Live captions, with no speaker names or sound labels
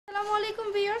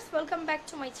আসসালামাইকুম viewers, welcome back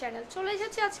to my channel. চলে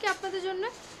এসেছি আজকে আপনাদের জন্য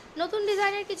নতুন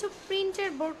ডিজাইনের কিছু প্রিন্টের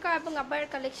বোরকা এবং আবায়ের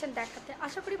কালেকশন দেখাতে।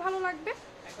 আশা করি ভালো লাগবে।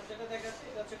 এখন যেটা দেখাচ্ছি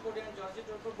এটা হচ্ছে কোরিয়ান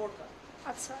জর্জেটের উপর বোরকা।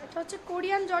 আচ্ছা, এটা হচ্ছে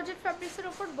কোরিয়ান জর্জেট ফ্যাব্রিক্সের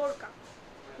উপর বোরকা,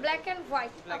 ব্ল্যাক অ্যান্ড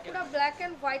হোয়াইট, পুরো ব্ল্যাক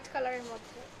অ্যান্ড হোয়াইট কালারের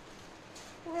মধ্যে,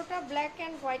 পুরোটা ব্ল্যাক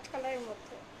অ্যান্ড হোয়াইট কালারের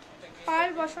মধ্যে পার্ল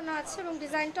বসানো আছে এবং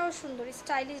ডিজাইনটাও সুন্দর,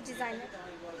 স্টাইলিশ ডিজাইনের।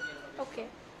 ওকে,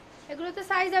 এগুলোতে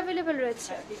সাইজ অ্যাভেলেবেল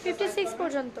রয়েছে 56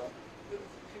 পর্যন্ত।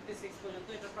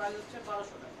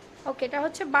 ওকে, এটা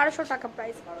হচ্ছে 1200 টাকা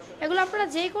প্রাইস। এগুলো আপনারা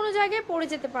যে কোনো জায়গায় পরে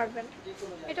যেতে পারবেন।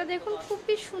 এটা দেখুন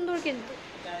খুবই সুন্দর কিন্তু।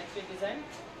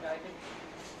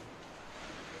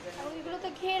 এবং এগুলোতে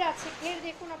ঘের আছে, ঘের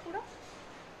দেখুন আপনারা।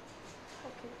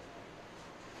 ওকে,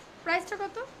 প্রাইসটা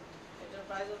কত?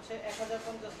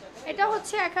 এটা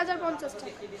হচ্ছে 1050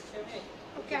 টাকা।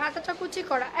 ওকে, হাতাটা কুচি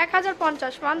করা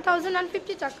 1050,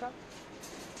 1050 টাকা।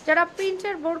 যারা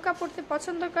প্রিন্টের বোরকা পরতে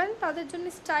পছন্দ করেন তাদের জন্য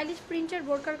স্টাইলিশ প্রিন্টের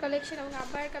বোরকার কালেকশন এবং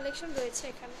আবায়ের কালেকশন রয়েছে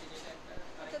এখানে।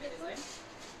 এটা দেখুন,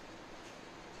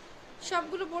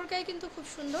 সবগুলো বোরকাই কিন্তু খুব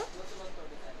সুন্দর।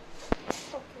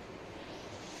 ওকে,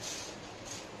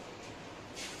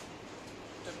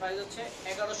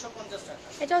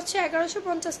 এটা হচ্ছে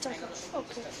 1150 টাকা।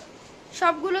 ওকে,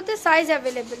 সবগুলোতে সাইজ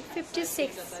অ্যাভেলেবেল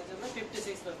 56।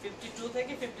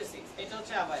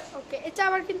 ওকে, এটা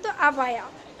আবার কিন্তু আবায়া।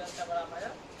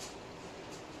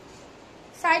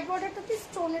 সাইড বর্ডারটাতে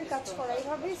স্টোনের কাজ করা,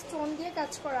 এইভাবে স্টোন দিয়ে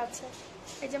কাজ করা আছে।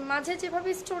 এই যে মাঝে যেভাবে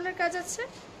স্টোনের কাজ আছে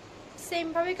সেম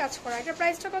ভাবে কাজ করা। এটার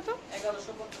প্রাইসটা কত?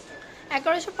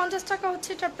 1150 টাকা হচ্ছে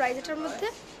এটার প্রাইস। এটার মধ্যে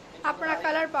আপনারা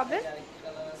কালার পাবেন।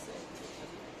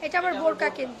 এটা আবার বোরকা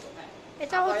কিন্তু,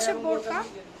 এটা হচ্ছে বোরকা।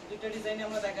 দুটো ডিজাইনে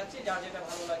আমরা দেখাচ্ছি, যার যেটা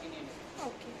ভালো লাগে নিয়ে নেবেন।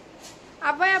 ওকে,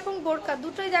 আবায়া এবং বোরকা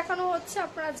দুটোই দেখানো হচ্ছে,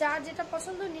 আপনারা যার যেটা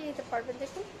পছন্দ নিয়ে নিতে পারবেন।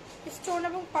 দেখুন, স্টোন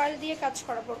এবং পার্ল দিয়ে কাজ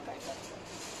করা বোরকা।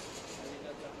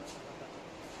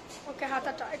 ওকে,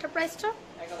 হাতাটা, এটা প্রাইসটা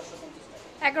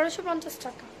 1150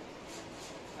 টাকা।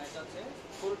 এটা হচ্ছে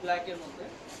ফুল ব্ল্যাক এর মধ্যে,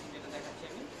 যেটা দেখাচ্ছি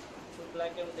আমি ফুল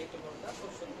ব্ল্যাক এর মধ্যে একটা বোরকা,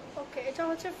 খুব সুন্দর। ওকে, এটা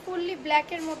হচ্ছে ফুললি ব্ল্যাক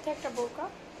এর মধ্যে একটা বোরকা,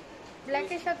 ব্ল্যাক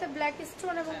এর সাথে ব্ল্যাক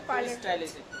স্টোন এবং পার্লের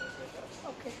স্টাইলিশ।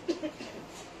 ওকে,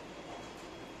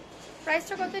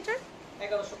 প্রাইসটা কত এটার?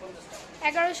 1150 টাকা।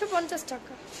 1150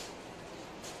 টাকা।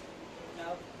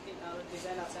 নাও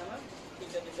ডিজাইন আছে আমার,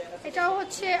 তিনটা ডিজাইন আছে। এটাও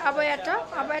হচ্ছে আবায়াটা,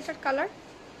 আবায়াটার কালার।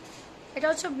 এটা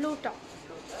হচ্ছে ব্লুটা।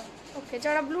 ওকে,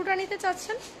 যারা ব্লুটা নিতে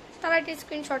চাচ্ছেন তারা একটা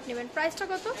স্ক্রিনশট নেবেন। প্রাইসটা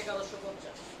কত?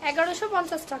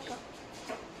 1150 টাকা।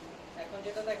 এখন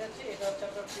যেটা দেখাচ্ছি এটা হচ্ছে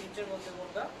আপনার প্রিন্টের মধ্যে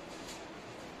বোরকা।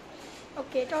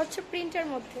 ওকে, এটা হচ্ছে প্রিন্টের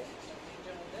মধ্যে।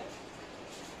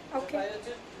 ওকে, প্রাইস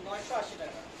হচ্ছে 980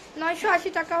 টাকা। 980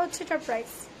 টাকা হচ্ছে এটার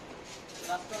প্রাইস।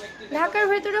 ঢাকার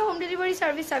ভেতরে হোম ডেলিভারি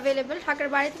সার্ভিস অ্যাভেলেবেল। ঢাকার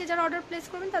বাইরে থেকে যারা অর্ডার প্লেস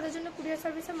করবেন তাদের জন্য কুরিয়ার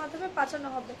সার্ভিসের মাধ্যমে পাঠানো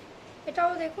হবে।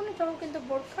 এটাও দেখুন, এটাও কিন্তু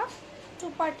বোরখা, 2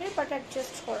 পার্টের বাট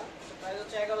অ্যাডজাস্ট করা। প্রাইস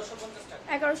হচ্ছে 1150 টাকা।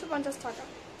 1150 টাকা।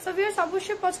 সো ভিউয়ার্স,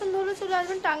 অবশ্যই পছন্দ হলে চলে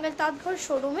আসবেন টাঙ্গাইল তাঁতঘর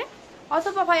শোরুমে,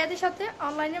 অথবা ভাইয়াদের সাথে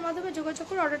অনলাইনের মাধ্যমে যোগাযোগ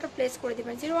করে অর্ডারটা প্লেস করে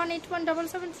দিবেন।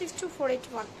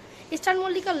 018177624881, ইস্টার্ন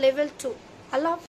মল্লিকা লেভেল 2। আল্লাহ।